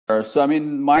So, I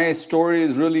mean, my story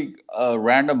is really a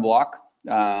random walk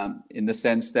in the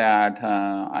sense that,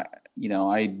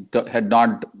 had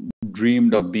not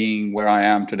dreamed of being where I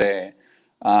am today,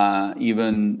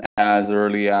 even as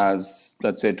early as,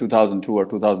 let's say, 2002 or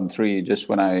 2003, just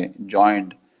when I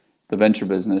joined the venture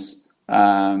business.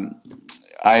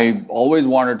 I always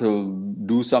wanted to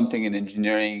do something in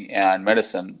engineering and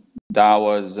medicine. That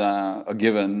was a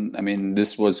given. I mean,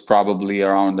 this was probably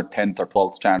around the 10th or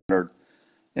 12th standard.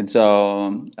 And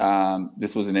so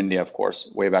this was in India, of course,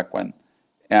 way back when.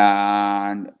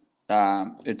 And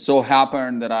it so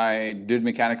happened that I did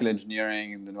mechanical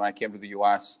engineering. And then when I came to the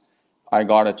US, I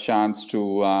got a chance to,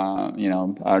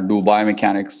 do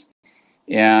biomechanics.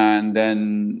 And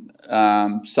then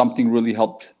something really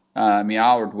helped me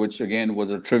out, which again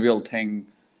was a trivial thing,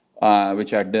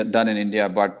 which I'd done in India,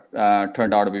 but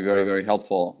turned out to be very, very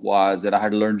helpful, was that I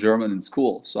had to learn German in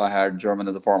school. So I had German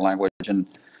as a foreign language, and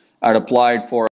I'd applied for